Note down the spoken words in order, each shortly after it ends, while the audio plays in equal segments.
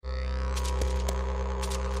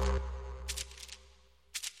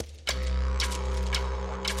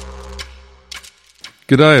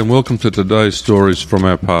G'day and welcome to today's Stories from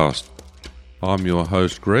Our Past. I'm your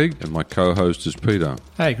host Greg and my co-host is Peter.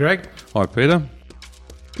 Hey Greg. Hi Peter.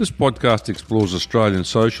 This podcast explores Australian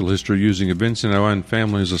social history using events in our own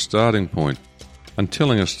family as a starting point and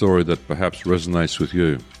telling a story that perhaps resonates with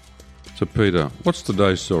you. So Peter, what's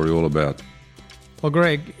today's story all about? Well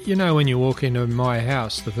Greg, you know when you walk into my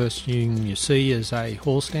house, the first thing you see is a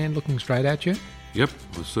hall stand looking straight at you? Yep,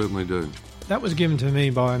 I certainly do. That was given to me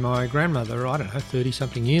by my grandmother,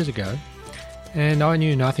 30-something years ago, and I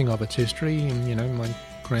knew nothing of its history, and my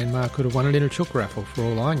grandma could have won it in a chook raffle for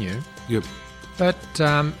all I knew. Yep. But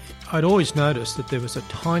I'd always noticed that there was a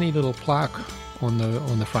tiny little plaque on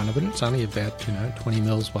the front of it. It's only about 20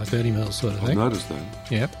 mils by 30 mils sort of thing. I've noticed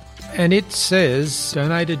that. Yep. And it says,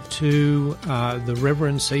 donated to the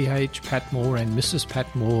Reverend C.H. Patmore and Mrs.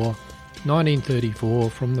 Patmore, 1934,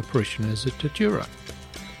 from the parishioners at Tatura.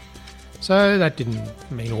 So that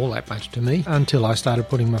didn't mean all that much to me until I started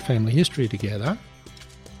putting my family history together.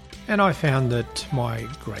 And I found that my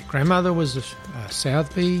great-grandmother was a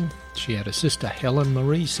Southby. She had a sister, Helen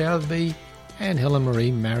Marie Southby, and Helen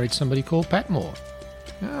Marie married somebody called Patmore.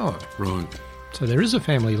 Oh. Right. So there is a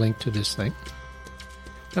family link to this thing.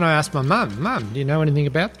 Then I asked my Mum, do you know anything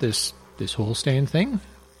about this hall stand thing?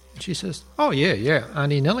 And she says, oh, yeah,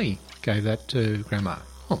 Auntie Nellie gave that to Grandma.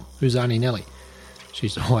 Oh, who's Auntie Nellie?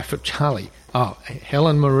 She's the wife of Charlie. Oh,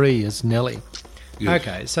 Helen Marie is Nellie. Yes.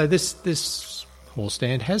 Okay, so this hall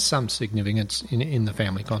stand has some significance in the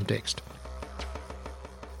family context.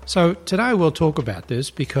 So today we'll talk about this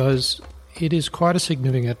because it is quite a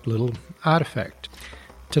significant little artefact.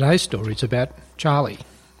 Today's story is about Charlie.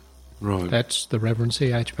 Right. That's the Reverend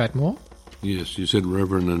C.H. Patmore. Yes, you said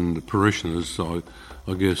Reverend and parishioners, so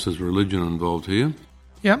I guess there's religion involved here.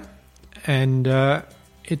 Yep, and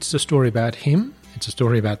it's a story about him, it's a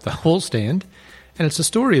story about the hall stand, and it's a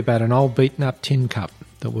story about an old beaten-up tin cup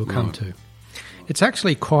that we'll come to. It's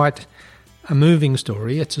actually quite a moving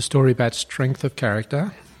story. It's a story about strength of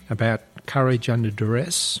character, about courage under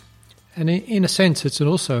duress, and in a sense it's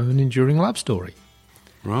also an enduring love story.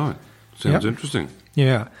 Right, sounds interesting.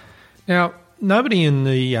 Yeah. Now, nobody in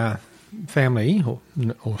the family, or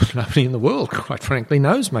nobody in the world, quite frankly,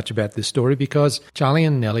 knows much about this story because Charlie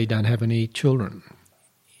and Nellie don't have any children.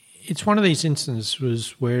 It's one of these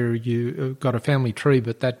instances where you've got a family tree,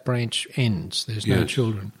 but that branch ends. There's no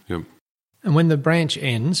children. Yep. And when the branch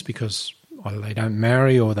ends, because either they don't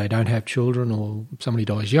marry or they don't have children or somebody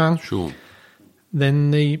dies young, sure,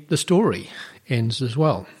 then the story ends as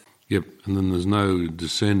well. Yep, and then there's no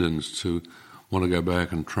descendants to want to go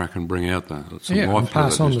back and track and bring out life and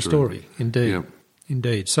pass on the story. Indeed, yep.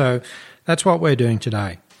 Indeed. So that's what we're doing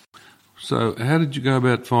today. So how did you go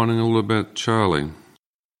about finding all about Charlie?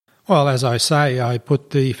 Well, as I say, I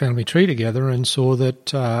put the family tree together and saw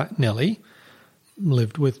that Nellie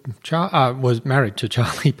was married to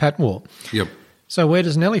Charlie Patmore. Yep. So where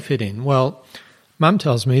does Nellie fit in? Well, Mum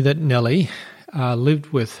tells me that Nellie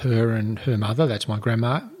lived with her and her mother, that's my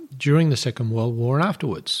grandma, during the Second World War and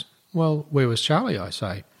afterwards. Well, where was Charlie, I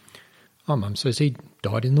say? Oh, Mum says he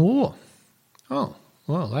died in the war. Oh,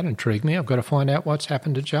 well, that intrigued me. I've got to find out what's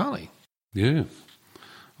happened to Charlie. Yeah.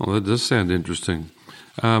 Well, that does sound interesting.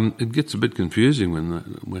 It gets a bit confusing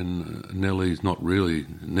when Nellie's not really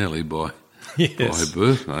Nellie by her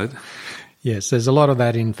birth date. Yes, there's a lot of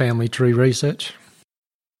that in family tree research.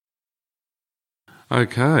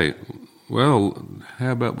 Okay. Well,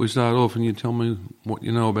 how about we start off and you tell me what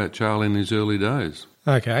you know about Charlie in his early days?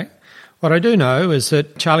 Okay. What I do know is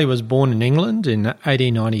that Charlie was born in England in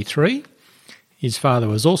 1893. His father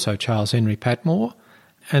was also Charles Henry Patmore,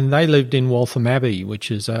 and they lived in Waltham Abbey,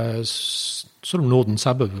 which is a sort of northern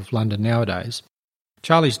suburb of London nowadays.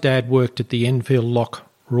 Charlie's dad worked at the Enfield Lock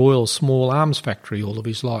Royal Small Arms Factory all of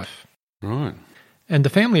his life. Right. And the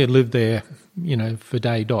family had lived there, for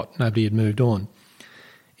day dot. Nobody had moved on.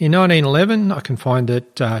 In 1911, I can find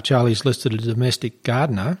that Charlie's listed as a domestic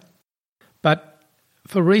gardener, but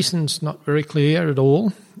for reasons not very clear at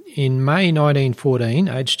all, in May 1914,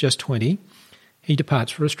 aged just 20, he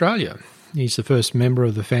departs for Australia. He's the first member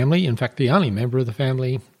of the family, in fact the only member of the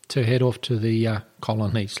family to head off to the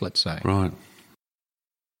colonies, let's say. Right.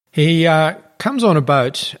 He comes on a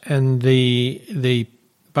boat, and the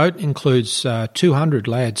boat includes 200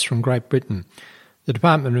 lads from Great Britain. The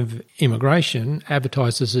Department of Immigration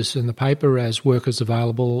advertises this in the paper as workers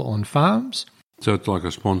available on farms. So it's like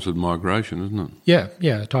a sponsored migration, isn't it?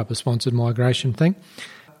 Yeah, a type of sponsored migration thing.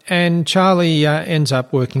 And Charlie ends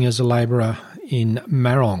up working as a labourer in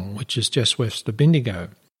Marong, which is just west of Bendigo.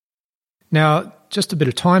 Now, just a bit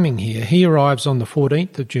of timing here. He arrives on the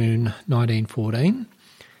 14th of June 1914.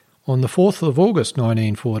 On the 4th of August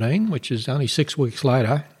 1914, which is only 6 weeks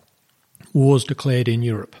later, war's declared in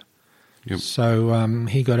Europe. Yep. So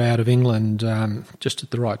he got out of England just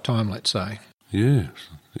at the right time, let's say. Yes,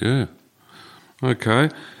 yeah.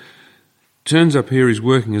 Okay. Turns up here he's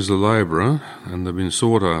working as a labourer and they've been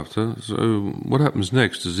sought after. So what happens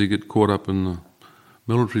next? Does he get caught up in the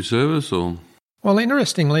military service or...? Well,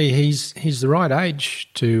 interestingly, he's the right age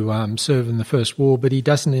to serve in the First War, but he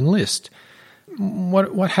doesn't enlist.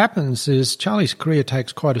 What happens is Charlie's career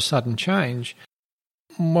takes quite a sudden change.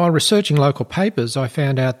 While researching local papers, I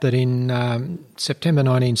found out that in September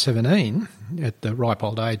 1917, at the ripe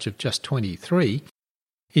old age of just 23,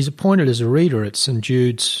 he's appointed as a reader at St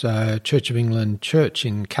Jude's Church of England Church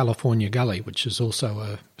in California Gully, which is also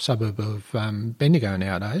a suburb of Bendigo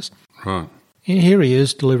nowadays. Right. And here he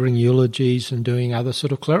is delivering eulogies and doing other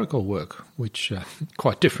sort of clerical work, which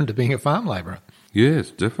quite different to being a farm labourer.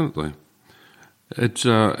 Yes, definitely. It's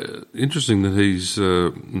interesting that he's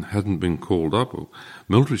hadn't been called up or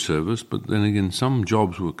military service, but then again, some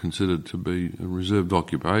jobs were considered to be reserved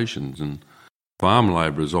occupations, and farm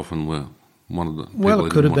labourers often were one of the people. Well,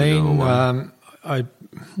 it could have been. I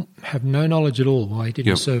have no knowledge at all why he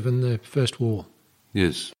didn't serve in the First War.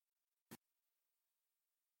 Yes.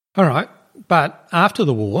 All right. But after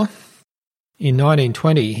the war, in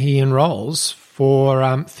 1920, he enrolls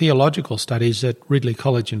for theological studies at Ridley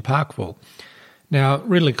College in Parkville. Now,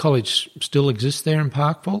 Ridley College still exists there in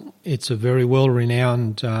Parkville. It's a very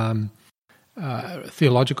well-renowned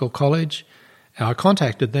theological college. I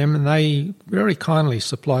contacted them and they very kindly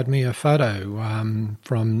supplied me a photo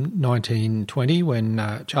from 1920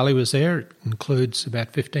 when Charlie was there. It includes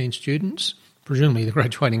about 15 students, presumably the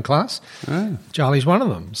graduating class. Oh. Charlie's one of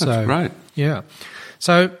them. That's great. Yeah.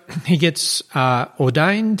 So he gets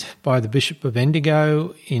ordained by the Bishop of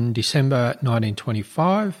Bendigo in December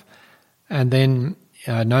 1925, and then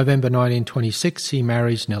November 1926 he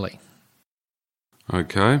marries Nellie.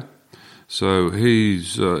 Okay. So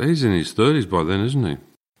he's in his 30s by then, isn't he?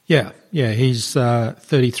 Yeah, he's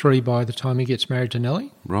 33 by the time he gets married to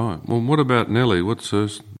Nellie. Right. Well, what about Nellie? What's her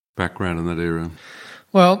background in that era?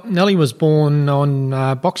 Well, Nellie was born on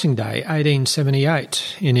Boxing Day,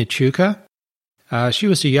 1878, in Echuca. She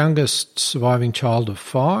was the youngest surviving child of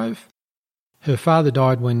 5. Her father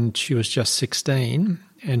died when she was just 16,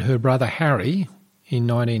 and her brother Harry, in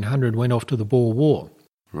 1900, went off to the Boer War.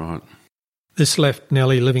 Right. This left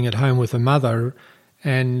Nellie living at home with her mother,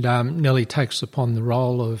 and Nellie takes upon the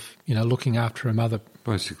role of, looking after her mother.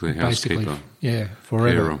 Basically, housekeeper. Yeah,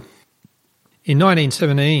 forever. Carer. In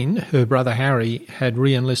 1917, her brother Harry had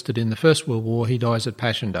re-enlisted in the First World War. He dies at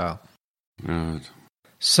Passchendaele. Right.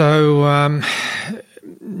 So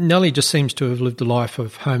Nellie just seems to have lived a life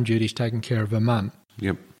of home duties, taking care of her mum.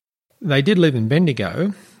 Yep. They did live in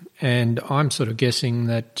Bendigo, and I'm sort of guessing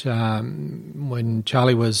that when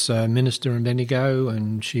Charlie was minister in Bendigo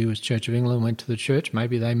and she was Church of England, went to the church,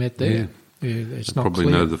 maybe they met there. Yeah. It's not probably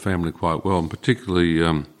clear. Know the family quite well, and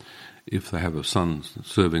particularly if they have a son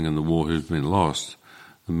serving in the war who's been lost,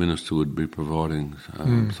 the minister would be providing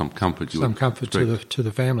some comfort. Some comfort to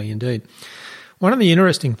the family, indeed. One of the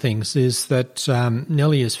interesting things is that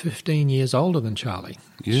Nellie is 15 years older than Charlie.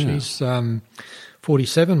 Yeah. She's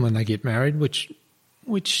 47 when they get married, which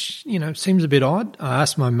seems a bit odd. I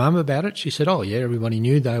asked my mum about it. She said, "Oh yeah, everybody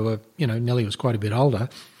knew they were. Nellie was quite a bit older,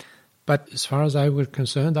 but as far as they were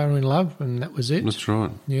concerned, they were in love, and that was it." That's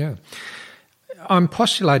right. Yeah. I'm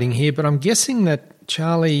postulating here, but I'm guessing that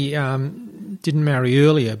Charlie didn't marry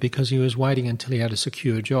earlier because he was waiting until he had a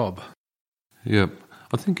secure job. Yeah.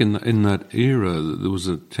 I think in that era there was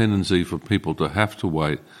a tendency for people to have to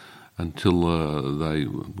wait until they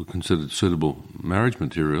were considered suitable marriage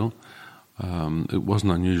material. It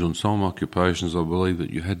wasn't unusual in some occupations, I believe, that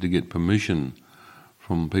you had to get permission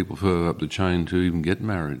from people further up the chain to even get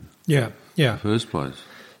married. Yeah. In the first place.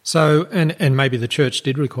 So, and maybe the church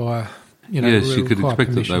did require, yes, you could expect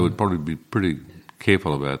permission. that they would probably be pretty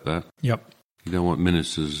careful about that. Yep. You don't want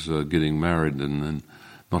ministers getting married and then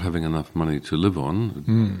not having enough money to live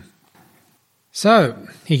on. So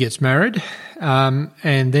he gets married, and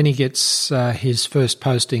then he gets his first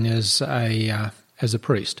posting as a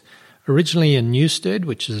priest. Originally in Newstead,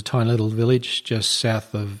 which is a tiny little village just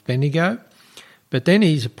south of Bendigo, but then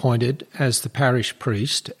he's appointed as the parish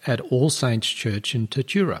priest at All Saints Church in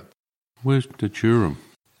Tatura. Where's Tatura?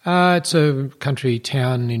 It's a country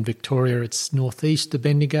town in Victoria. It's northeast of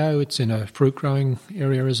Bendigo. It's in a fruit-growing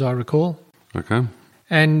area, as I recall. Okay.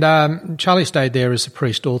 And Charlie stayed there as a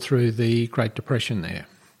priest all through the Great Depression there.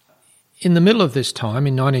 In the middle of this time,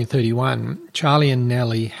 in 1931, Charlie and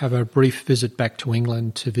Nellie have a brief visit back to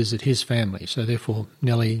England to visit his family. So therefore,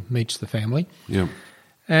 Nellie meets the family. Yeah.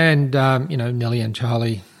 And, Nellie and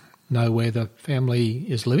Charlie know where the family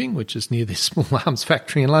is living, which is near this small arms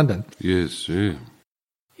factory in London. Yes, yeah.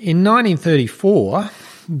 In 1934,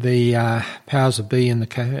 the powers of be in the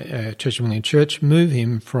Church of England Church move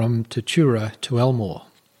him from Tatura to Elmore.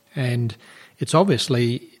 And it's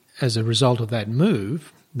obviously as a result of that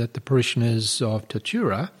move that the parishioners of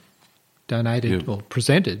Tatura donated or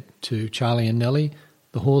presented to Charlie and Nellie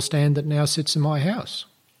the hall stand that now sits in my house.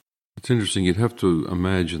 It's interesting. You'd have to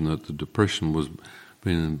imagine that the Depression was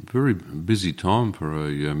been a very busy time for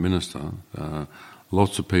a minister.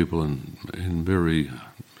 Lots of people in very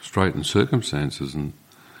straitened circumstances, and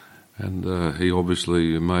he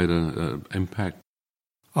obviously made an impact.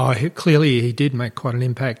 Clearly he did make quite an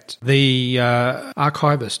impact. The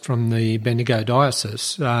archivist from the Bendigo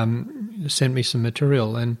Diocese sent me some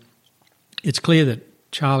material, and it's clear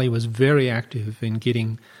that Charlie was very active in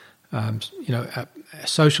getting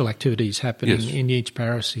social activities happening in each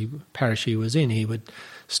parish he was in. He would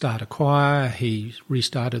start a choir, he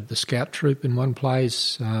restarted the scout troop in one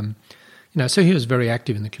place, so he was very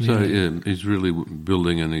active in the community. So, he's really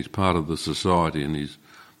building, and he's part of the society, and he's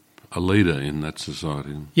a leader in that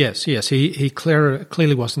society. Yes. He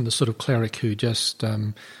clearly wasn't the sort of cleric who just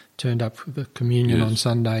turned up for the communion on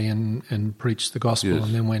Sunday and preached the gospel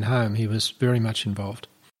and then went home. He was very much involved.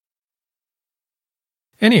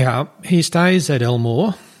 Anyhow, he stays at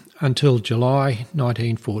Elmore until July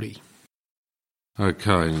 1940.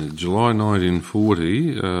 Okay, in July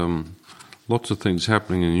 1940, lots of things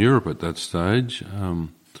happening in Europe at that stage,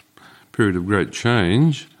 period of great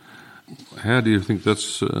change. How do you think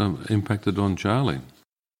that's impacted on Charlie?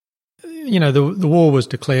 The war was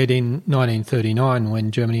declared in 1939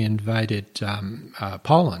 when Germany invaded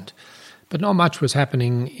Poland. But not much was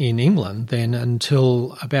happening in England then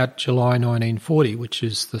until about July 1940, which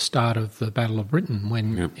is the start of the Battle of Britain,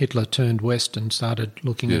 when Hitler turned west and started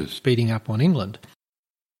looking at speeding up on England.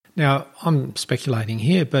 Now, I'm speculating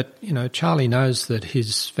here, but, Charlie knows that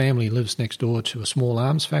his family lives next door to a small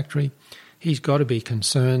arms factory. He's got to be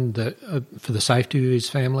concerned that for the safety of his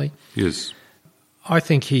family. Yes. I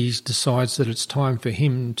think he decides that it's time for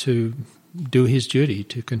him to do his duty,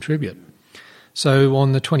 to contribute. So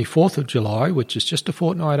on the 24th of July, which is just a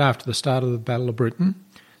fortnight after the start of the Battle of Britain,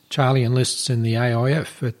 Charlie enlists in the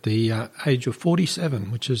AIF at the age of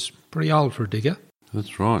 47, which is pretty old for a digger.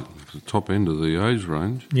 That's right. It's the top end of the age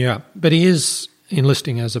range. Yeah, but he is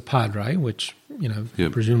enlisting as a padre, which,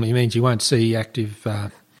 presumably means he won't see active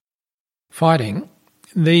fighting.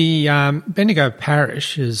 The Bendigo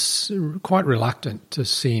parish is quite reluctant to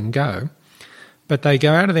see him go, but they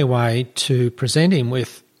go out of their way to present him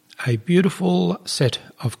with a beautiful set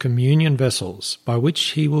of communion vessels by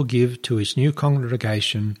which he will give to his new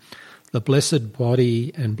congregation the blessed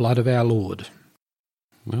body and blood of our Lord.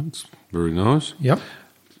 Well, that's very nice. Yep.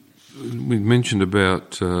 We mentioned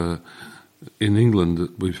about in England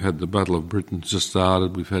that we've had the Battle of Britain just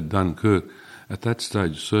started, we've had Dunkirk. At that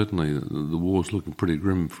stage, certainly, the war's looking pretty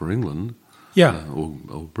grim for England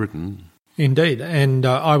or Britain. Indeed, and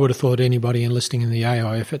I would have thought anybody enlisting in the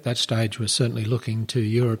AIF at that stage was certainly looking to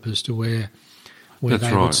Europe as to where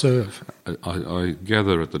they would serve. I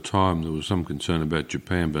gather at the time there was some concern about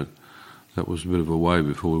Japan, but that was a bit of a way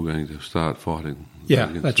before we were going to start fighting. Yeah,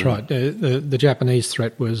 that's right. The Japanese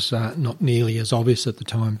threat was not nearly as obvious at the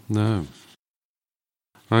time. No.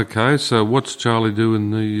 Okay, so what's Charlie do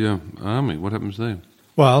in the army? What happens there?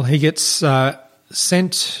 Well, he gets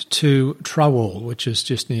sent to Trawall, which is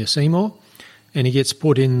just near Seymour, and he gets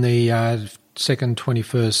put in the 2nd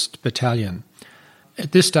 21st Battalion.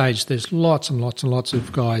 At this stage, there's lots and lots and lots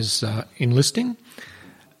of guys enlisting,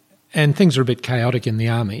 and things are a bit chaotic in the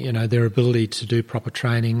army. Their ability to do proper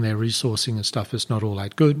training, their resourcing and stuff is not all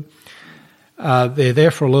that good. They're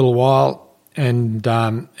there for a little while, and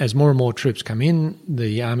as more and more troops come in,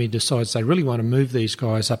 the army decides they really want to move these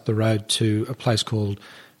guys up the road to a place called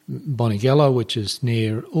Bonegella, which is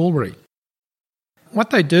near Albury. What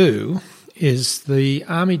they do is the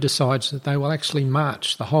army decides that they will actually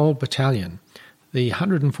march the whole battalion, the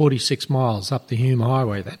 146 miles up the Hume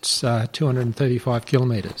Highway. That's 235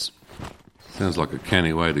 kilometres. Sounds like a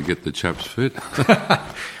canny way to get the chaps fit.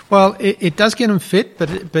 Well, it does get them fit,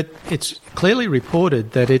 but it's clearly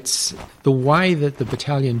reported that it's the way that the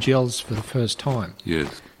battalion gels for the first time.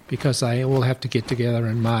 Yes. Because they all have to get together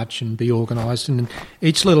and march and be organised. And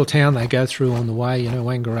each little town they go through on the way,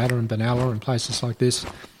 Wangaratta and Benalla and places like this,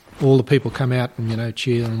 all the people come out and,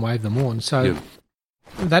 cheer and wave them on. So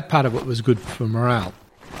that part of it was good for morale.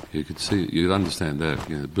 You could see, you'd understand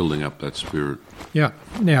that, building up that spirit. Yeah.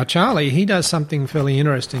 Now, Charlie, he does something fairly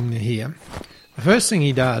interesting here. The first thing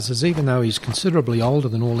he does is, even though he's considerably older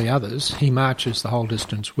than all the others, he marches the whole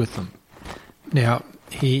distance with them. Now,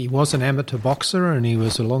 he was an amateur boxer and he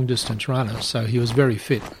was a long-distance runner, so he was very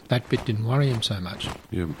fit. That bit didn't worry him so much.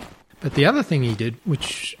 Yeah. But the other thing he did,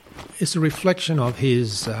 which is a reflection of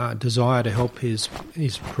his desire to help his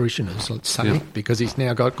parishioners, let's say, because he's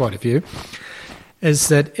now got quite a few, is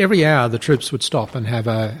that every hour the troops would stop and have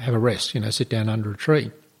a rest, sit down under a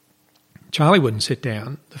tree. Charlie wouldn't sit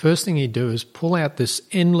down. The first thing he'd do is pull out this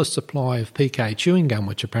endless supply of PK chewing gum,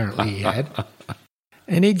 which apparently he had,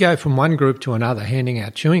 and he'd go from one group to another handing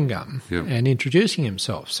out chewing gum and introducing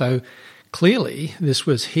himself. So clearly this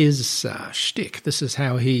was his shtick. This is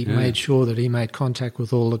how he made sure that he made contact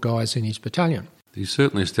with all the guys in his battalion. He's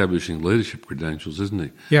certainly establishing leadership credentials, isn't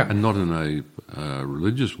he? Yeah. And not in a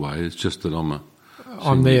religious way. It's just that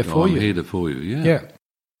I'm there for you. I'm here for you, Yeah.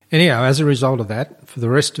 Anyhow, as a result of that, for the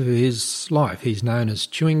rest of his life, he's known as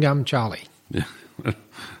Chewing Gum Charlie. Yeah,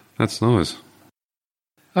 that's nice.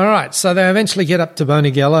 All right, so they eventually get up to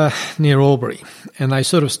Bonegella near Albury, and they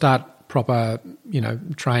sort of start proper,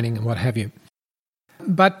 training and what have you.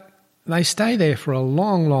 But they stay there for a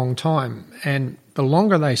long, long time, and the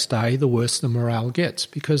longer they stay, the worse the morale gets,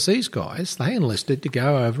 because these guys, they enlisted to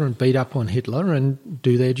go over and beat up on Hitler and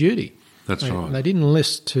do their duty. That's right. They didn't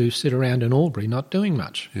enlist to sit around in Albury not doing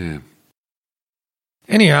much. Yeah.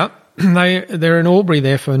 Anyhow, they're in Albury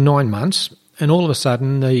there for 9 months, and all of a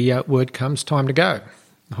sudden the word comes, time to go.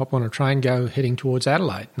 Hop on a train, go heading towards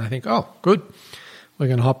Adelaide. And they think, oh, good, we're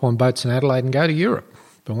going to hop on boats in Adelaide and go to Europe.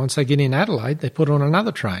 But once they get in Adelaide, they put on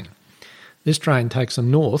another train. This train takes them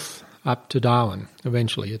north up to Darwin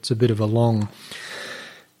eventually. It's a bit of a long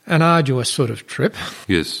and arduous sort of trip.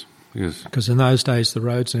 Yes, yes. Because in those days the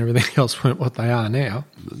roads and everything else weren't what they are now.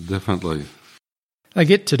 Definitely. They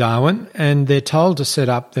get to Darwin and they're told to set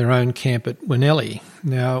up their own camp at Winnellie.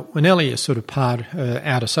 Now, Winnellie is sort of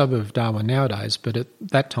outer suburb of Darwin nowadays, but at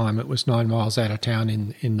that time it was 9 miles out of town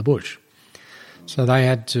in the bush. So they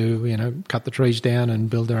had to, cut the trees down and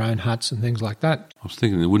build their own huts and things like that. I was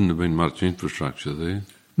thinking there wouldn't have been much infrastructure there.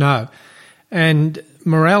 No. And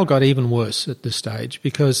morale got even worse at this stage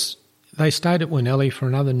because they stayed at Winnellie for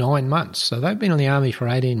another 9 months. So they've been in the army for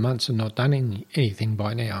 18 months and not done anything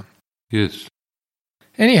by now. Yes.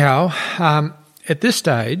 Anyhow, at this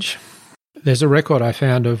stage, there's a record I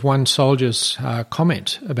found of one soldier's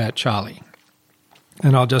comment about Charlie,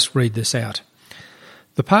 and I'll just read this out.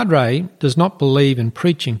 The Padre does not believe in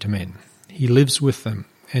preaching to men. He lives with them,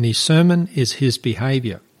 and his sermon is his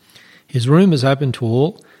behaviour. His room is open to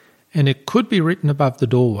all, and it could be written above the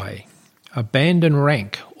doorway, abandon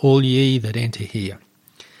rank, all ye that enter here.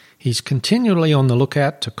 He's continually on the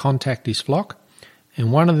lookout to contact his flock,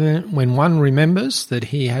 and when one remembers that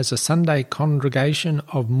he has a Sunday congregation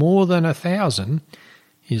of more than 1,000,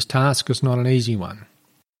 his task is not an easy one.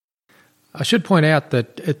 I should point out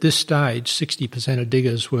that at this stage, 60% of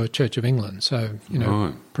diggers were Church of England, so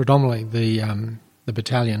right. Predominantly the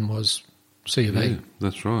battalion was C of E. Yeah,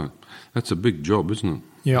 that's right. That's a big job, isn't it?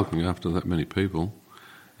 Yeah. Looking after that many people,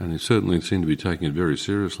 and he certainly seemed to be taking it very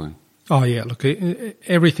seriously. Oh yeah, look,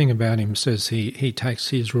 everything about him says he takes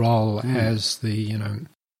his role as the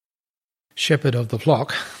shepherd of the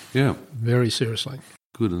flock. Yeah, very seriously.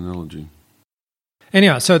 Good analogy.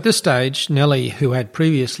 Anyhow, so at this stage, Nellie, who had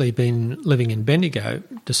previously been living in Bendigo,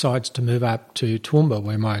 decides to move up to Toowoomba,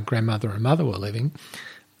 where my grandmother and mother were living,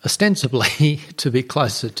 ostensibly to be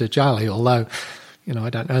closer to Charlie, although, I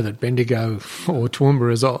don't know that Bendigo or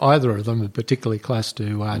Toowoomba is either of them are particularly close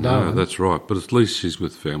to Darwin. No, that's right, but at least she's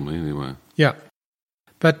with family anyway. Yeah.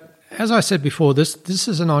 But as I said before, this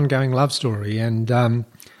is an ongoing love story, and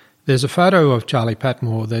there's a photo of Charlie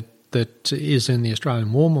Patmore that is in the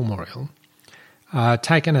Australian War Memorial,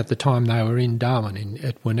 taken at the time they were in Darwin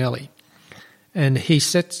at Winnellie. And he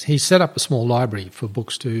set up a small library for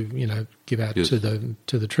books to give out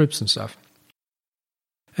to the troops and stuff.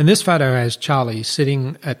 And this photo has Charlie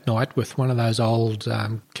sitting at night with one of those old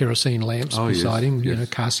kerosene lamps beside him,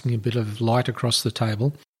 casting a bit of light across the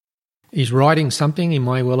table. He's writing something. He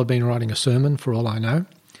may well have been writing a sermon, for all I know.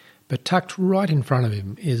 But tucked right in front of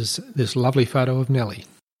him is this lovely photo of Nellie.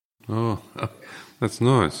 Oh, that's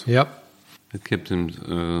nice. Yep. It kept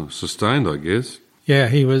him sustained, I guess. Yeah,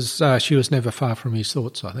 she was never far from his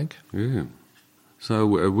thoughts, I think. Yeah. So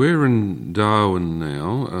we're in Darwin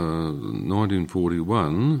now,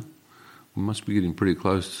 1941. We must be getting pretty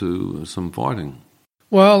close to some fighting.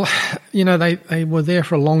 Well, they were there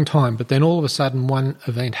for a long time, but then all of a sudden one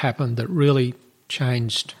event happened that really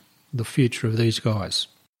changed the future of these guys.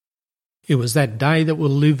 It was that day that will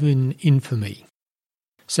live in infamy.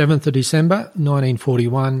 7th of December,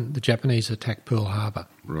 1941, the Japanese attacked Pearl Harbor.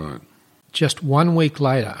 Right. just 1 week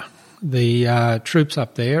later, the troops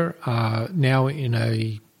up there are now in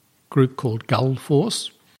a group called Gull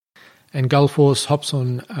Force, and Gull Force hops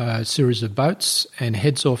on a series of boats and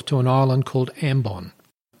heads off to an island called Ambon.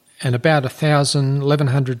 And about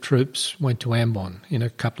 1,100 troops went to Ambon in a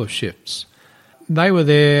couple of ships. They were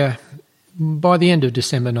there by the end of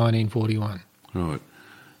December 1941. Right.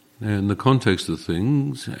 Now, in the context of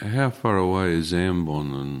things, how far away is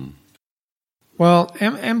Ambon? Well,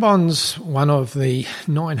 Ambon's one of the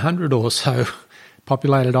 900 or so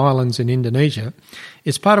populated islands in Indonesia.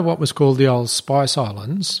 It's part of what was called the old Spice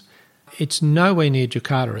Islands. It's nowhere near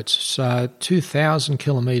Jakarta. It's 2,000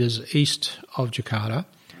 kilometres east of Jakarta.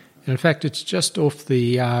 And in fact, it's just off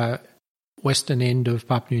the western end of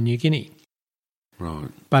Papua New Guinea. Right.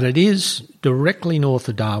 But it is directly north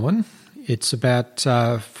of Darwin. It's about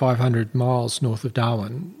 500 miles north of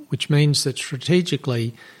Darwin, which means that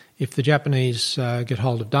strategically, if the Japanese get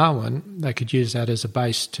hold of Darwin, they could use that as a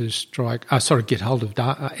base to strike... get hold of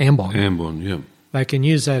Ambon. Ambon, yeah. They can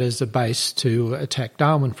use that as a base to attack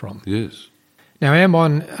Darwin from. Yes. Now,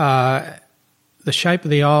 Ambon, the shape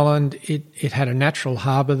of the island, it had a natural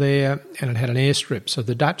harbour there and it had an airstrip. So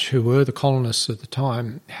the Dutch, who were the colonists at the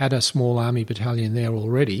time, had a small army battalion there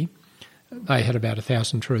already. They had about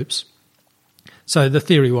 1,000 troops. So the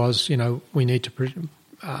theory was, we need to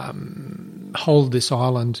hold this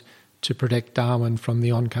island to protect Darwin from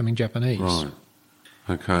the oncoming Japanese. Right.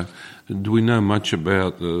 Okay. Do we know much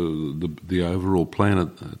about the overall plan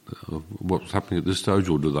of what's happening at this stage,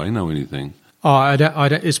 or do they know anything? Oh, I don't,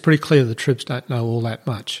 it's pretty clear the troops don't know all that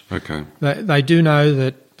much. Okay. They do know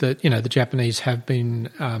that the Japanese have been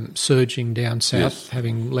surging down south, yes,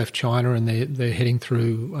 having left China, and they're heading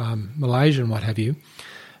through Malaysia and what have you.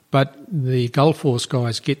 But the Gulf Force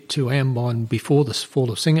guys get to Ambon before the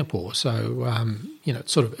fall of Singapore, so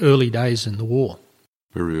it's sort of early days in the war.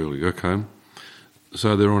 Very early. Okay.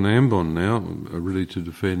 So they're on Ambon now, ready to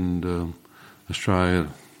defend Australia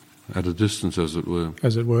at a distance, as it were.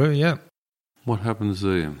 As it were, yeah. What happens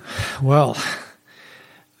there? Well,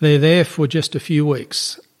 they're there for just a few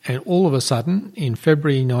weeks, and all of a sudden, in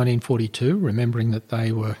February 1942, remembering that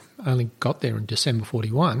they were only got there in December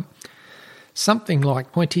 41, something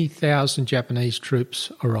like 20,000 Japanese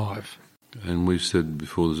troops arrive. And we've said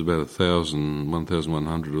before there's about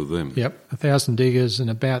 1,100 of them. Yep, 1,000 diggers and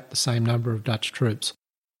about the same number of Dutch troops.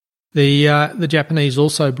 The Japanese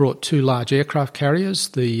also brought 2 large aircraft carriers,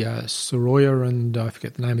 the Soroya and I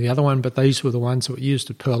forget the name of the other one, but these were the ones that were used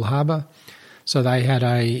at Pearl Harbor. So they had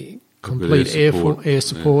a complete air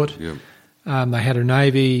support. Yeah. They had a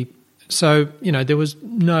navy. So, there was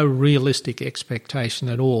no realistic expectation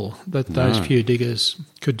at all that those few diggers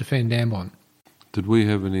could defend Ambon. Did we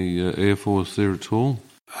have any Air Force there at all?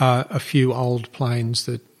 A few old planes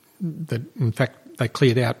that in fact, they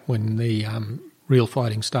cleared out when the real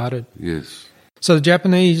fighting started. Yes. So the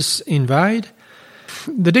Japanese invade.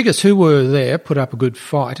 The diggers who were there put up a good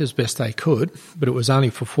fight as best they could, but it was only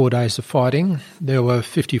for 4 days of fighting. There were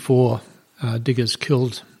 54 diggers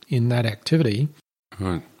killed in that activity.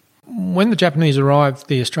 Right. When the Japanese arrived,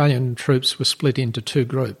 the Australian troops were split into 2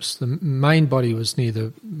 groups. The main body was near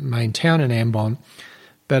the main town in Ambon,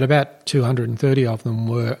 but about 230 of them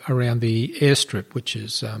were around the airstrip, which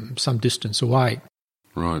is some distance away.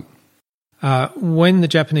 Right. When the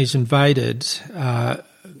Japanese invaded,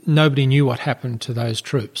 nobody knew what happened to those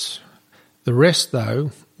troops. The rest,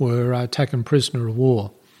 though, were taken prisoner of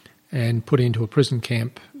war and put into a prison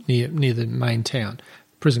camp near the main town.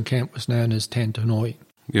 The prison camp was known as Tan Tanoi.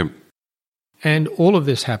 Yep. And all of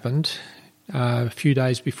this happened a few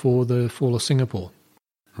days before the fall of Singapore.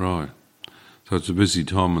 Right. So it's a busy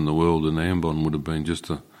time in the world, and Ambon would have been just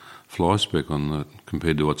a fly speck on that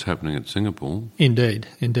compared to what's happening at Singapore. Indeed.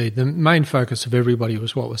 The main focus of everybody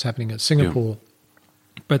was what was happening at Singapore.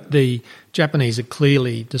 Yeah. But the Japanese had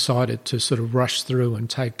clearly decided to sort of rush through and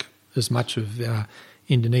take as much of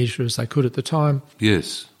Indonesia as they could at the time.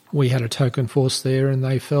 Yes. We had a token force there and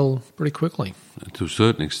they fell pretty quickly. To a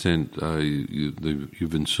certain extent,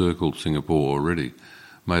 you've encircled Singapore already,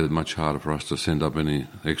 made it much harder for us to send up any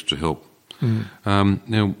extra help.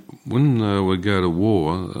 Now, when we go to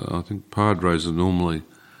war, I think padres are normally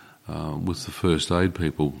with the first aid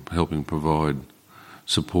people helping provide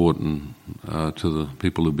support and to the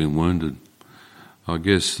people who've been wounded. I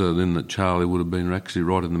guess then that Charlie would have been actually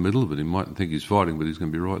right in the middle of it. He might think he's fighting, but he's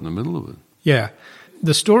going to be right in the middle of it. Yeah.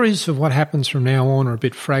 The stories of what happens from now on are a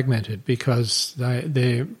bit fragmented because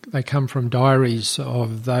they come from diaries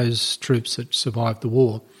of those troops that survived the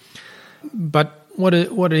war. But what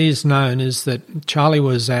is known is that Charlie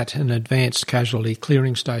was at an advanced casualty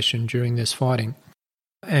clearing station during this fighting.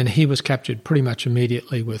 and he was captured pretty much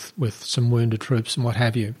immediately with some wounded troops and what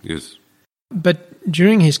have you. Yes. But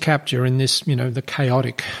during his capture in this, the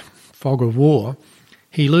chaotic fog of war,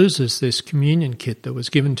 he loses this communion kit that was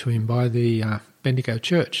given to him by the Bendigo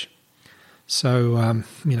Church. So,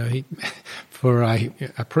 he, for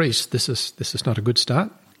a priest, this is not a good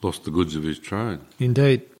start. Lost the goods of his trade.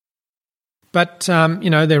 Indeed. But,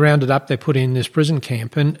 they're rounded up, they're put in this prison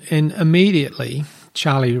camp, and immediately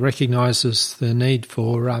Charlie recognises the need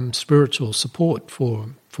for spiritual support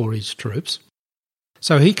for his troops.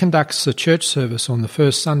 So he conducts a church service on the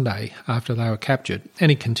first Sunday after they were captured, and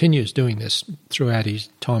he continues doing this throughout his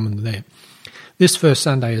time there. This first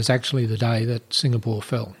Sunday is actually the day that Singapore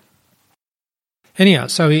fell. Anyhow,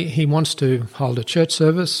 so he wants to hold a church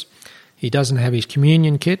service. He doesn't have his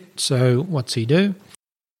communion kit, so what's he do?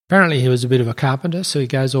 Apparently he was a bit of a carpenter, so he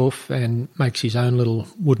goes off and makes his own little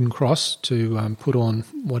wooden cross to put on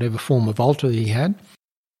whatever form of altar he had.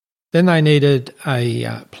 Then they needed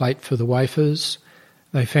a plate for the wafers.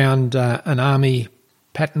 They found an army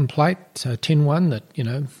pattern plate, a tin one that,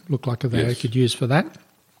 looked like they could use for that.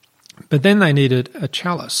 But then they needed a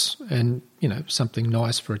chalice and, something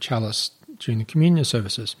nice for a chalice during the communion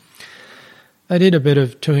services. They did a bit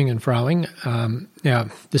of toing and froing. Now,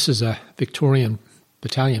 this is a Victorian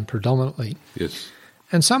battalion predominantly. Yes.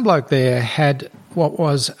 And some bloke there had what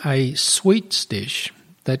was a sweets dish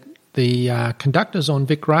that the conductors on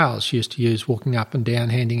Vic Rails used to use walking up and down,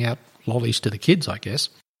 handing out lollies to the kids, I guess.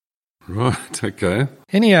 Right, okay.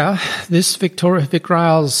 Anyhow, this Vic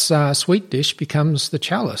Rails sweet dish becomes the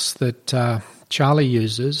chalice that Charlie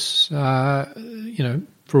uses,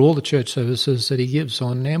 for all the church services that he gives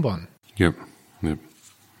on Nambon. Yep.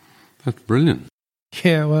 That's brilliant.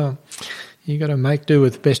 Yeah, well, you got to make do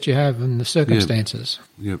with the best you have in the circumstances.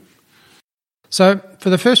 Yep. So for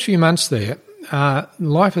the first few months there,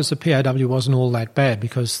 life as a POW wasn't all that bad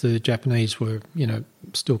because the Japanese were,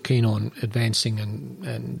 still keen on advancing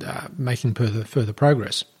and making further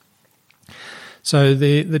progress. So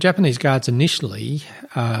the Japanese guards initially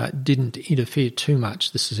didn't interfere too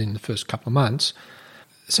much. This is in the first couple of months.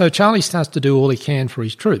 So Charlie starts to do all he can for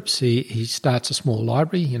his troops. He starts a small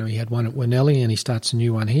library. He had one at Winnelli and he starts a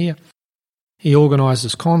new one here. He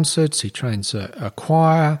organises concerts. He trains a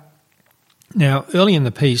choir. Now, early in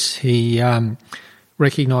the piece, he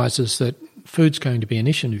recognises that food's going to be an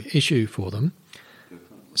issue for them.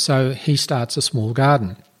 So he starts a small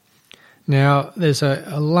garden. Now, there's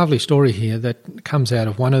a lovely story here that comes out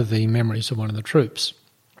of one of the memories of one of the troops.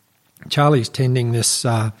 Charlie's tending this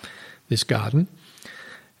garden.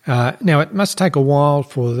 Now, it must take a while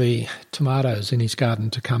for the tomatoes in his garden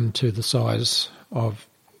to come to the size of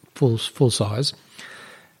full size.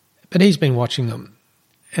 But he's been watching them.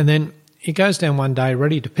 And then he goes down one day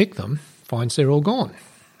ready to pick them, finds they're all gone.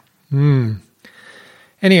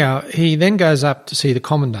 Anyhow, he then goes up to see the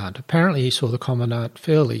Commandant. Apparently he saw the Commandant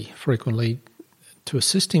fairly frequently to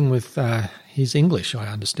assist him with his English, I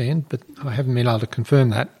understand, but I haven't been able to confirm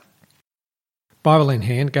that. Bible in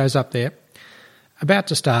hand, goes up there, about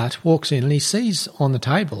to start, walks in and he sees on the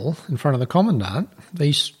table in front of the Commandant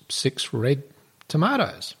these 6 red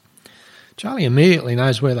tomatoes. Charlie immediately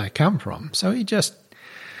knows where they come from, so he just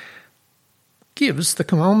gives the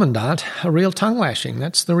Commandant a real tongue lashing.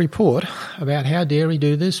 That's the report about how dare he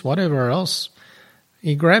do this, whatever else.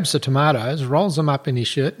 He grabs the tomatoes, rolls them up in his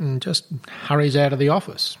shirt and just hurries out of the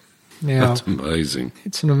office. Now, that's amazing.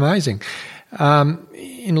 It's amazing.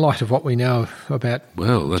 In light of what we know about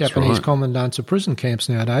Japanese commandants of prison camps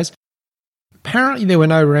nowadays, apparently there were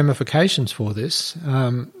no ramifications for this.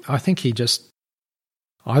 I think he just...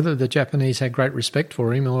 Either the Japanese had great respect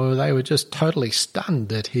for him or they were just totally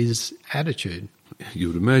stunned at his attitude. You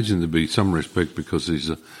would imagine there'd be some respect because he's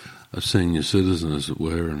a senior citizen, as it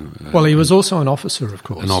were. Well, he was also an officer, of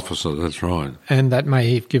course. An officer, that's right. And that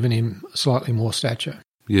may have given him slightly more stature.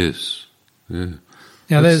 Yes, yeah.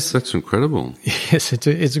 Now that's incredible. Yes,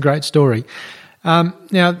 it's a great story.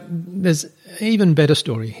 Now, there's an even better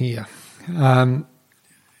story here.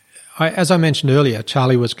 As I mentioned earlier,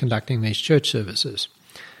 Charlie was conducting these church services.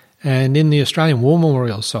 And in the Australian War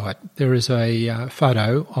Memorial site, there is a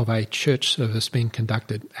photo of a church service being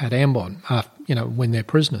conducted at Ambon, when they're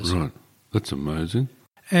prisoners. Right. That's amazing.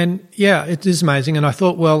 And, yeah, it is amazing. And I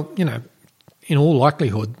thought, well, in all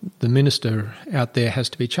likelihood, the minister out there has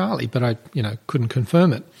to be Charlie, but I, couldn't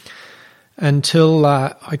confirm it until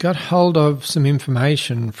I got hold of some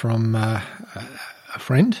information from a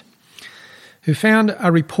friend who found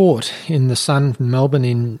a report in The Sun in Melbourne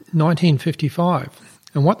in 1955.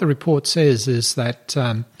 And what the report says is that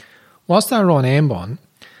whilst they were on Ambon,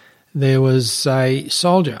 there was a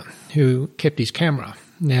soldier who kept his camera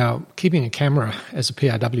Now, keeping a camera as a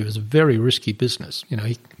POW is a very risky business.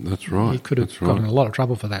 That's right. He could have gotten in a lot of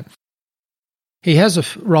trouble for that. He has a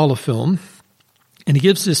roll of film, and he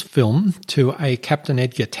gives this film to a Captain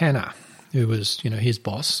Edgar Tanner, who was, his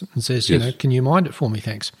boss, and says, Yes. can you mind it for me,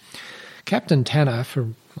 thanks. Captain Tanner,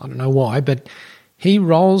 I don't know why, but he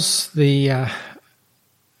rolls the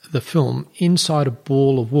film inside a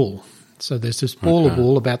ball of wool. So there's this ball of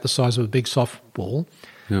wool about the size of a big softball,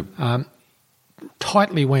 Yep.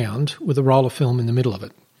 tightly wound with a roll of film in the middle of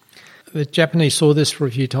it. The Japanese saw this for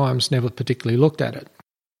a few times, never particularly looked at it.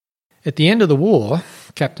 At the end of the war,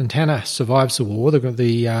 Captain Tanner survives the war.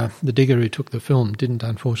 The digger who took the film didn't,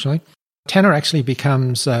 unfortunately. Tanner actually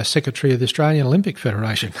becomes secretary of the Australian Olympic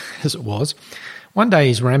Federation, as it was. One day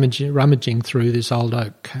he's rummaging through this old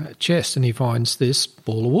oak chest and he finds this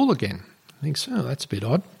ball of wool again. He thinks, that's a bit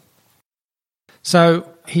odd. So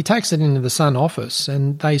he takes it into the Sun office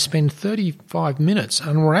and they spend 35 minutes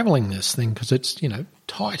unravelling this thing because it's,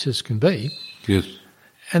 tight as can be. Yes.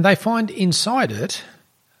 And they find inside it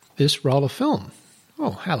this roll of film.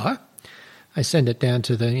 Oh, hello. They send it down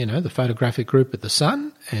to the photographic group at the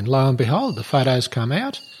Sun, and lo and behold, the photos come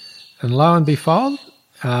out, and lo and behold,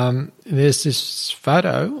 there's this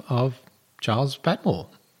photo of Charles Patmore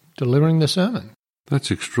delivering the sermon.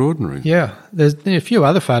 That's extraordinary. Yeah, there's a few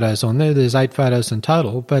other photos on there. There's 8 photos in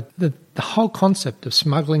total, but the whole concept of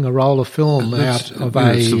smuggling a roll of film out of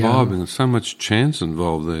surviving, there's so much chance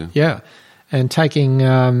involved there. Yeah, and taking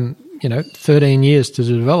 13 years to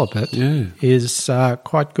develop it is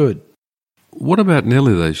quite good. What about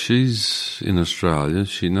Nellie, though? She's in Australia.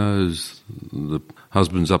 She knows the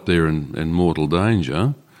husband's up there in mortal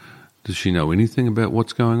danger. Does she know anything about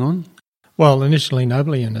what's going on? Well, initially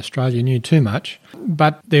nobody in Australia knew too much,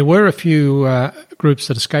 but there were a few groups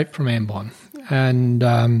that escaped from Ambon,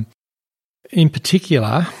 and in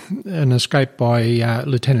particular an escape by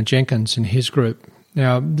Lieutenant Jenkins and his group.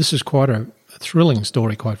 Now, this is quite a thrilling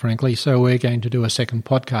story, quite frankly, so we're going to do a second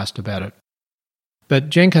podcast about it. But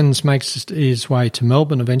Jenkins makes his way to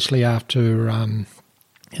Melbourne eventually after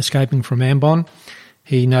escaping from Ambon.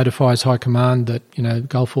 He notifies High Command that,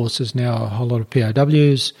 Gulf Force is now a whole lot of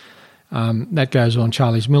POWs. That goes on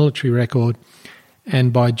Charlie's military record.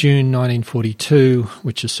 And by June 1942,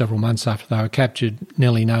 which is several months after they were captured,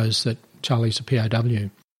 Nellie knows that Charlie's a POW.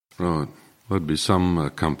 Right. There'd be some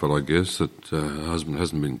comfort, I guess, that her husband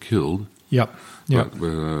hasn't been killed. Yep. But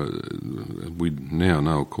we now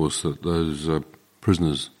know, of course, that those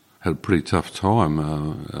prisoners had a pretty tough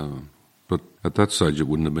time. But at that stage, it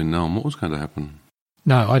wouldn't have been known what was going to happen.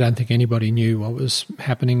 No, I don't think anybody knew what was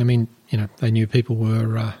happening. I mean, they knew people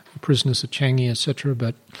were prisoners at Changi, etc.,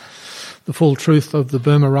 but the full truth of the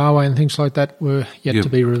Burma Railway and things like that were yet to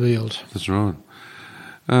be revealed. That's right.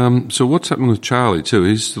 So what's happening with Charlie too?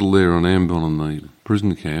 He's still there on Ambon in the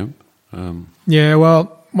prison camp.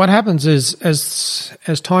 Well, what happens is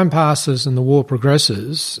as time passes and the war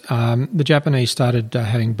progresses, the Japanese started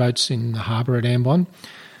having boats in the harbour at Ambon.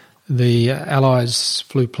 The Allies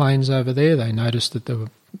flew planes over there. They noticed that there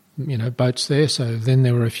were, boats there. So then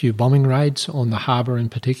there were a few bombing raids on the harbour in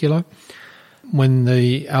particular. When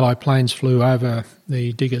the Allied planes flew over,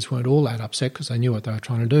 the diggers weren't all that upset because they knew what they were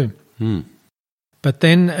trying to do. But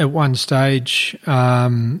then at one stage,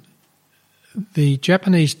 the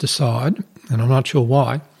Japanese decide, and I'm not sure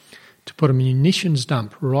why, to put a munitions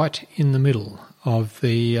dump right in the middle of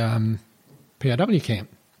the POW camp.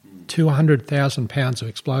 200,000 pounds of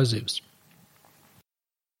explosives.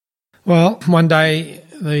 Well, one day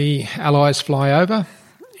the Allies fly over,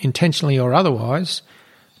 intentionally or otherwise,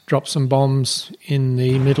 drop some bombs in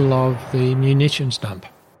the middle of the munitions dump.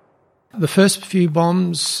 The first few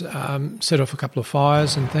bombs set off a couple of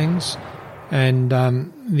fires and things, and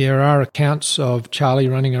there are accounts of Charlie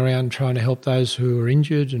running around trying to help those who were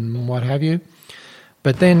injured and what have you.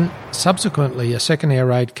 But then subsequently a second air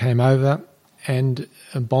raid came over and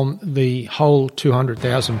the whole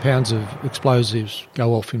 200,000 pounds of explosives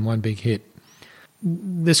go off in one big hit.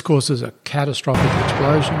 This causes a catastrophic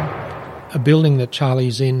explosion. A building that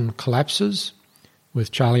Charlie's in collapses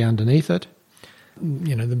with Charlie underneath it.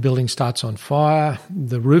 The building starts on fire.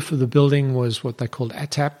 The roof of the building was what they called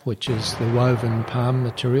atap, which is the woven palm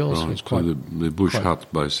materials. Right, so it's quite, the bush hut,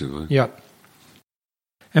 basically. Yeah.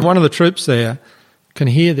 And one of the troops there can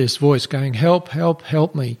hear this voice going, "Help, help,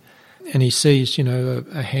 help me." And he sees,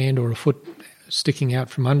 a hand or a foot sticking out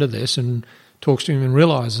from under this and talks to him and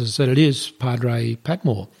realises that it is Padre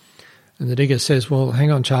Patmore. And the digger says, "Well,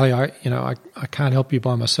 hang on, Charlie, I can't help you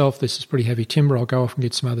by myself. This is pretty heavy timber. I'll go off and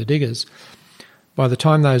get some other diggers." By the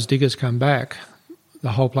time those diggers come back,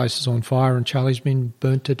 the whole place is on fire and Charlie's been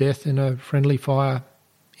burnt to death in a friendly fire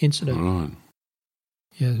incident. Right.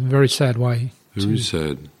 Yeah, very sad way. Very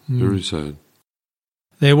sad. Very sad.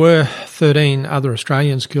 There were 13 other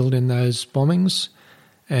Australians killed in those bombings,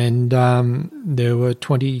 and there were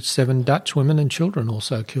 27 Dutch women and children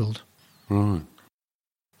also killed. Right.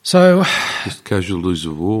 So, Just casualties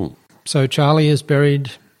of war. So Charlie is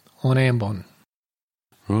buried on Ambon.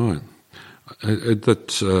 Right.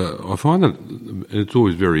 I find that it's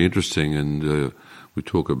always very interesting, and we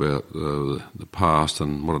talk about the past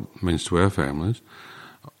and what it means to our families.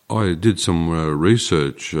 I did some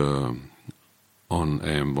research on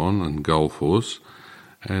Ambon and Gulf Force,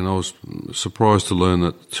 and I was surprised to learn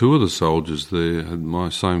that two of the soldiers there had my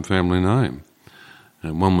same family name.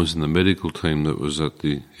 And one was in the medical team that was at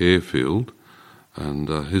the airfield, and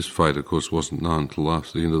his fate, of course, wasn't known until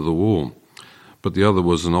after the end of the war. But the other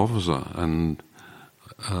was an officer, and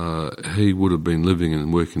he would have been living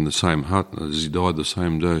and working in the same hut as he died the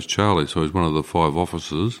same day as Charlie. So he's one of the 5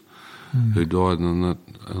 officers who died on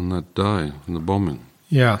that day in the bombing.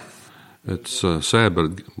 Yeah. It's sad,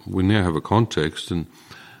 but we now have a context and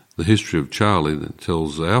the history of Charlie that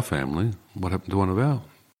tells our family what happened to one of ours.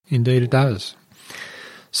 Indeed it does.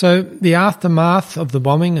 So the aftermath of the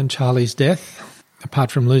bombing and Charlie's death,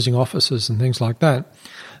 apart from losing officers and things like that,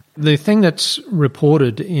 the thing that's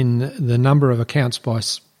reported in the number of accounts by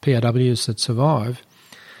POWs that survive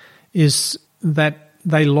is that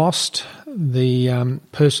they lost the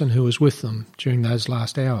person who was with them during those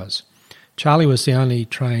last hours. Charlie was the only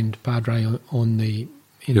trained padre in the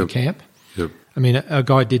camp. Yep. I mean, a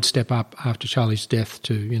guy did step up after Charlie's death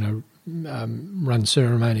to, run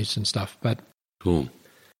ceremonies and stuff. But cool.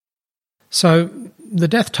 So the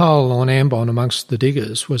death toll on Ambon amongst the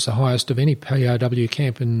diggers was the highest of any POW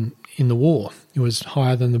camp in the war. It was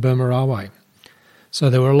higher than the Burma Railway. So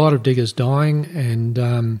there were a lot of diggers dying,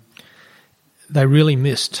 and they really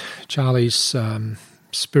missed Charlie's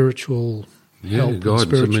spiritual help,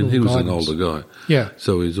 guidance. I mean, he was guidance. an older guy. Yeah.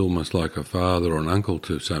 So he's almost like a father or an uncle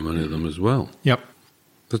to so many of them as well. Yep.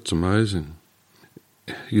 That's amazing.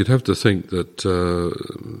 You'd have to think that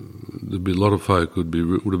there'd be a lot of folk would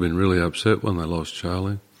have been really upset when they lost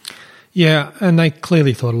Charlie. Yeah, and they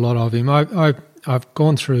clearly thought a lot of him. I've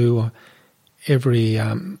gone through every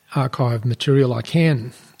archive material I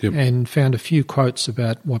can and found a few quotes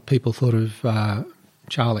about what people thought of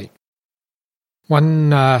Charlie. One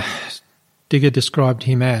digger described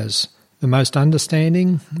him as the most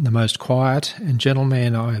understanding, the most quiet and gentle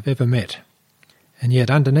man I have ever met. And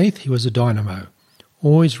yet underneath he was a dynamo,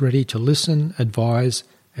 always ready to listen, advise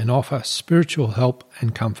and offer spiritual help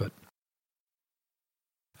and comfort.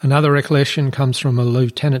 Another recollection comes from a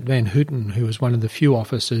Lieutenant Van Houten, who was one of the few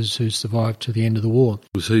officers who survived to the end of the war.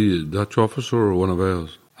 Was he a Dutch officer or one of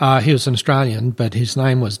ours? He was an Australian, but his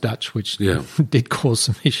name was Dutch, which did cause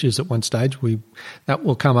some issues at one stage. That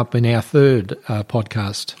will come up in our third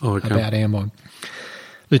podcast about Ambon.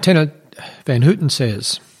 Lieutenant Van Houten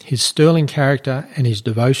says, his sterling character and his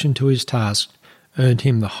devotion to his task earned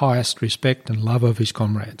him the highest respect and love of his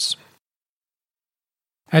comrades.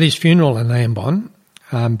 At his funeral in Ambon,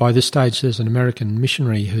 by this stage there's an American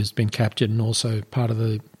missionary who's been captured and also part of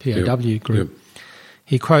the POW group.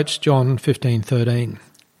 He quotes John 15:13,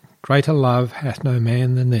 "Greater love hath no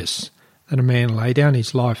man than this, that a man lay down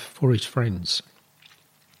his life for his friends."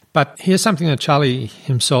 But here's something that Charlie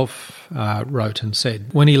himself wrote and said.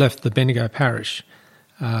 When he left the Bendigo parish,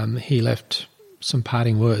 he left some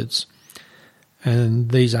parting words,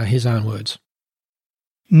 and these are his own words.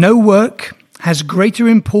 No work has greater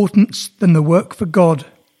importance than the work for God.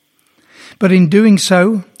 But in doing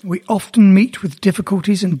so, we often meet with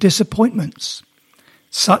difficulties and disappointments.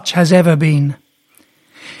 Such has ever been.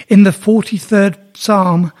 In the 43rd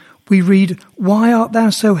Psalm, we read, "Why art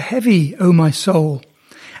thou so heavy, O my soul?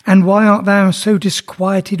 And why art thou so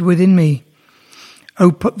disquieted within me?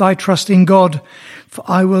 O put thy trust in God, for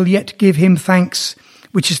I will yet give him thanks,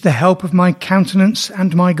 which is the help of my countenance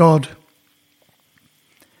and my God."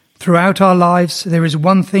 Throughout our lives, there is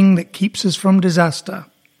one thing that keeps us from disaster.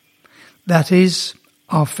 That is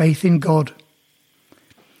our faith in God.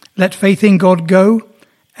 Let faith in God go,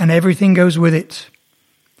 and everything goes with it.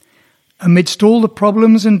 Amidst all the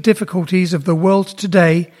problems and difficulties of the world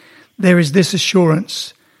today, there is this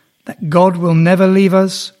assurance that God will never leave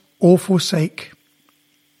us or forsake.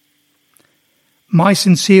 My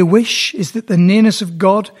sincere wish is that the nearness of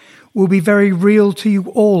God will be very real to you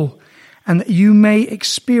all, and that you may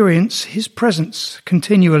experience his presence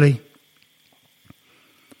continually.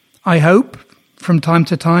 I hope, from time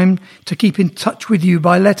to time, to keep in touch with you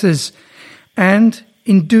by letters, and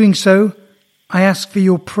in doing so, I ask for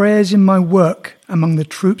your prayers in my work among the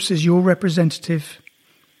troops as your representative.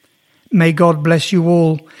 May God bless you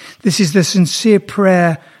all. This is the sincere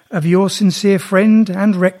prayer of your sincere friend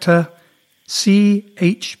and rector,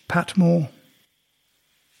 C.H. Patmore.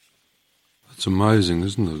 It's amazing,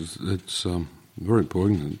 isn't it? It's very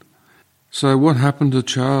poignant. So what happened to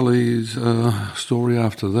Charlie's story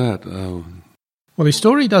after that? Well, his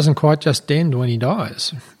story doesn't quite just end when he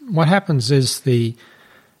dies. What happens is the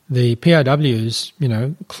POWs,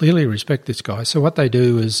 clearly respect this guy. So what they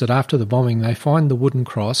do is that after the bombing, they find the wooden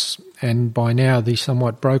cross, and by now the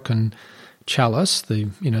somewhat broken chalice,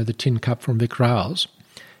 the tin cup from Vic Rails,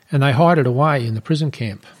 and they hide it away in the prison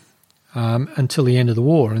camp until the end of the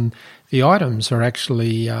war. And the items are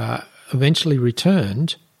actually eventually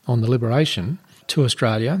returned on the liberation to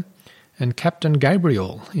Australia, and Captain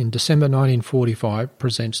Gabriel in December 1945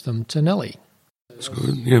 presents them to Nellie. That's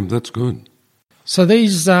good. Yeah, that's good. So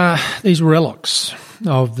these relics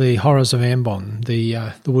of the horrors of Ambon,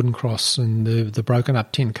 the wooden cross and the broken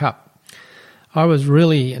up tin cup, I was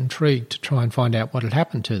really intrigued to try and find out what had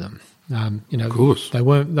happened to them. Of course.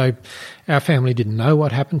 Our family didn't know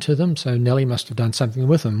what happened to them, so Nellie must have done something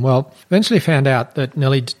with them. Well, eventually found out that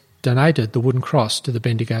Nellie donated the wooden cross to the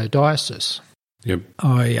Bendigo Diocese. Yep.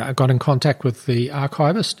 I got in contact with the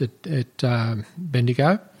archivist at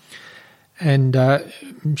Bendigo, and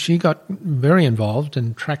she got very involved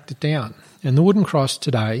and tracked it down. And the wooden cross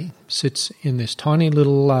today sits in this tiny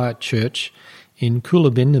little church in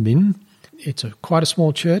Coolabindabin. It's quite a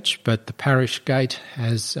small church, but the parish gate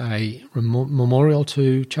has a memorial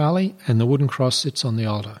to Charlie, and the wooden cross sits on the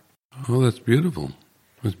altar. Oh, that's beautiful.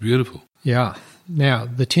 That's beautiful. Yeah. Now,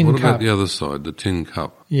 the tin cup. What about the other side, the tin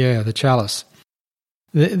cup? Yeah, the chalice.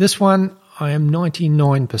 This one, I am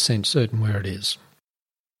 99% certain where it is.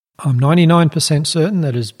 I'm 99% certain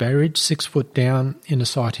that it is buried 6 foot down in a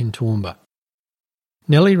site in Toowoomba.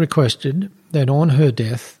 Nellie requested that on her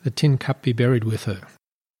death the tin cup be buried with her.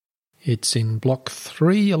 It's in Block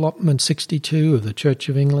 3, Allotment 62 of the Church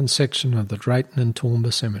of England section of the Drayton and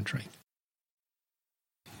Toowoomba Cemetery.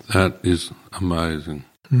 That is amazing.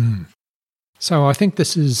 So I think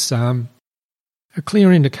this is a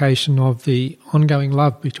clear indication of the ongoing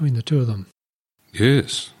love between the two of them.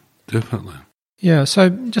 Yes, definitely. Yeah, so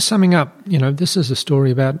just summing up, this is a story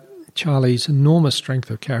about Charlie's enormous strength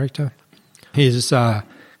of character, his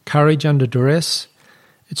courage under duress.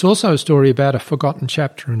 It's also a story about a forgotten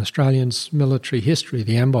chapter in Australia's military history,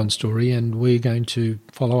 the Ambon story, and we're going to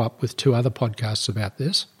follow up with 2 other podcasts about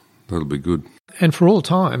this. That'll be good. And for all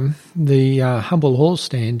time, the humble hall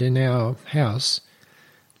stand in our house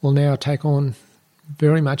will now take on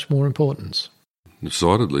very much more importance.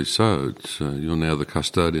 Decidedly so. You're now the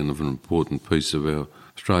custodian of an important piece of our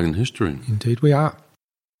Australian history. Indeed we are.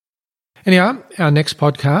 Anyhow, our next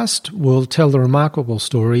podcast will tell the remarkable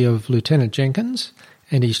story of Lieutenant Jenkins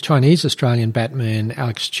and his Chinese-Australian Batman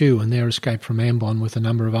Alex Chu and their escape from Ambon with a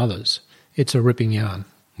number of others. It's a ripping yarn.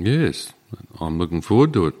 Yes, I'm looking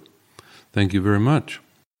forward to it. Thank you very much.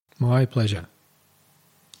 My pleasure.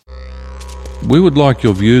 We would like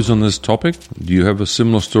your views on this topic. Do you have a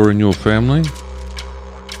similar story in your family?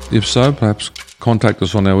 If so, perhaps contact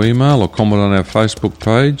us on our email or comment on our Facebook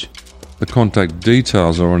page. The contact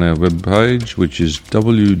details are on our webpage, which is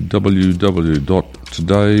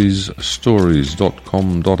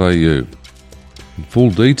www.todaysstories.com.au. Full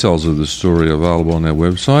details of the story are available on our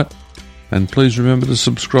website. And please remember to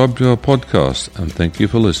subscribe to our podcast, and thank you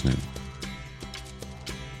for listening.